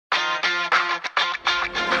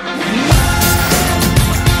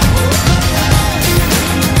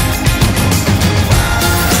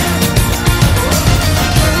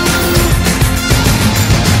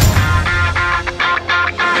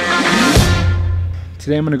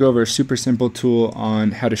Today I'm going to go over a super simple tool on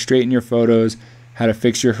how to straighten your photos, how to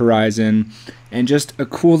fix your horizon, and just a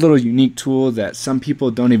cool little unique tool that some people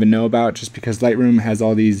don't even know about just because Lightroom has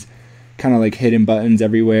all these kind of like hidden buttons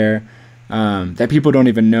everywhere that people don't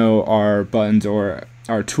even know are buttons or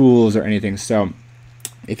are tools or anything. So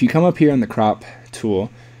if you come up here on the crop tool,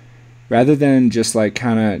 rather than just like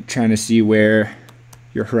kind of trying to see where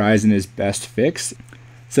your horizon is best fixed,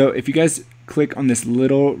 so if you guys click on this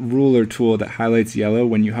little ruler tool that highlights yellow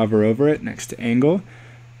when you hover over it next to angle,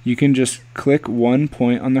 you can just click one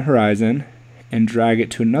point on the horizon and drag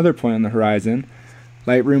it to another point on the horizon.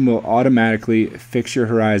 Lightroom will automatically fix your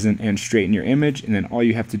horizon and straighten your image, and then all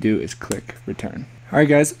you have to do is click return. Alright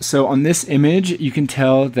guys, so on this image you can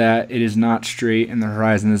tell that it is not straight and the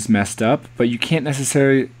horizon is messed up, but you can't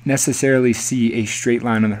necessarily see a straight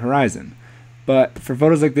line on the horizon. But for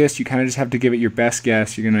photos like this, you kind of just have to give it your best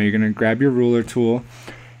guess. You're gonna grab your ruler tool,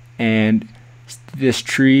 and this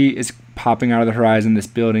tree is popping out of the horizon, this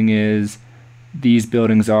building is, these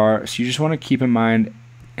buildings are, so you just want to keep in mind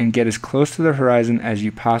and get as close to the horizon as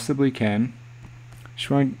you possibly can.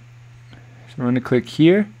 So we're going to click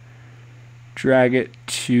here, drag it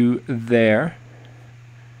to there,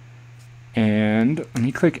 and let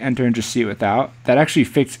me click enter and just see it without. That actually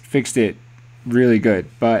fixed it really good,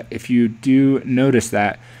 but if you do notice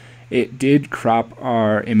that it did crop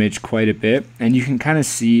our image quite a bit, and you can kind of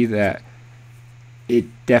see that it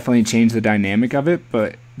definitely changed the dynamic of it,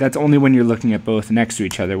 but that's only when you're looking at both next to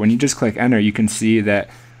each other. When you just click enter, you can see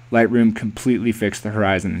that Lightroom completely fixed the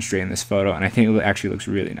horizon and straightened this photo, and I think it actually looks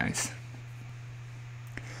really nice.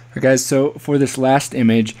 Alright guys, so for this last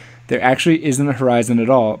image, there actually isn't a horizon at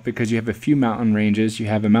all because you have a few mountain ranges. You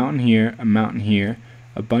have a mountain here,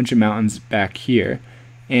 a bunch of mountains back here,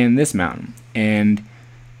 and this mountain. And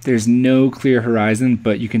there's no clear horizon,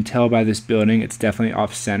 but you can tell by this building it's definitely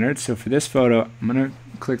off-centered. So for this photo, I'm going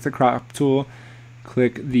to click the crop tool,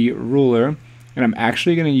 click the ruler, and I'm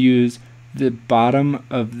actually going to use the bottom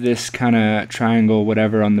of this kind of triangle,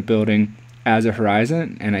 whatever, on the building as a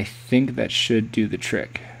horizon, and I think that should do the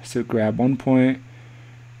trick. So grab one point,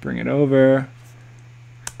 bring it over,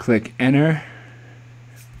 click enter,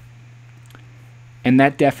 and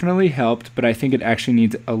that definitely helped, but I think it actually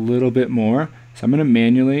needs a little bit more. So I'm going to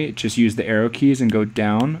manually just use the arrow keys and go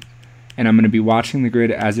down, and I'm going to be watching the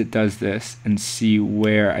grid as it does this and see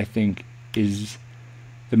where I think is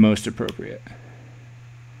the most appropriate.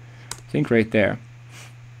 I think right there.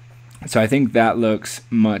 So I think that looks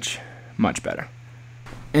much better.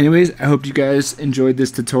 Anyways, I hope you guys enjoyed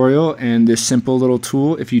this tutorial and this simple little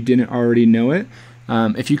tool if you didn't already know it.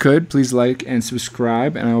 If you could, please like and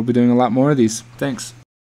subscribe, and I will be doing a lot more of these. Thanks.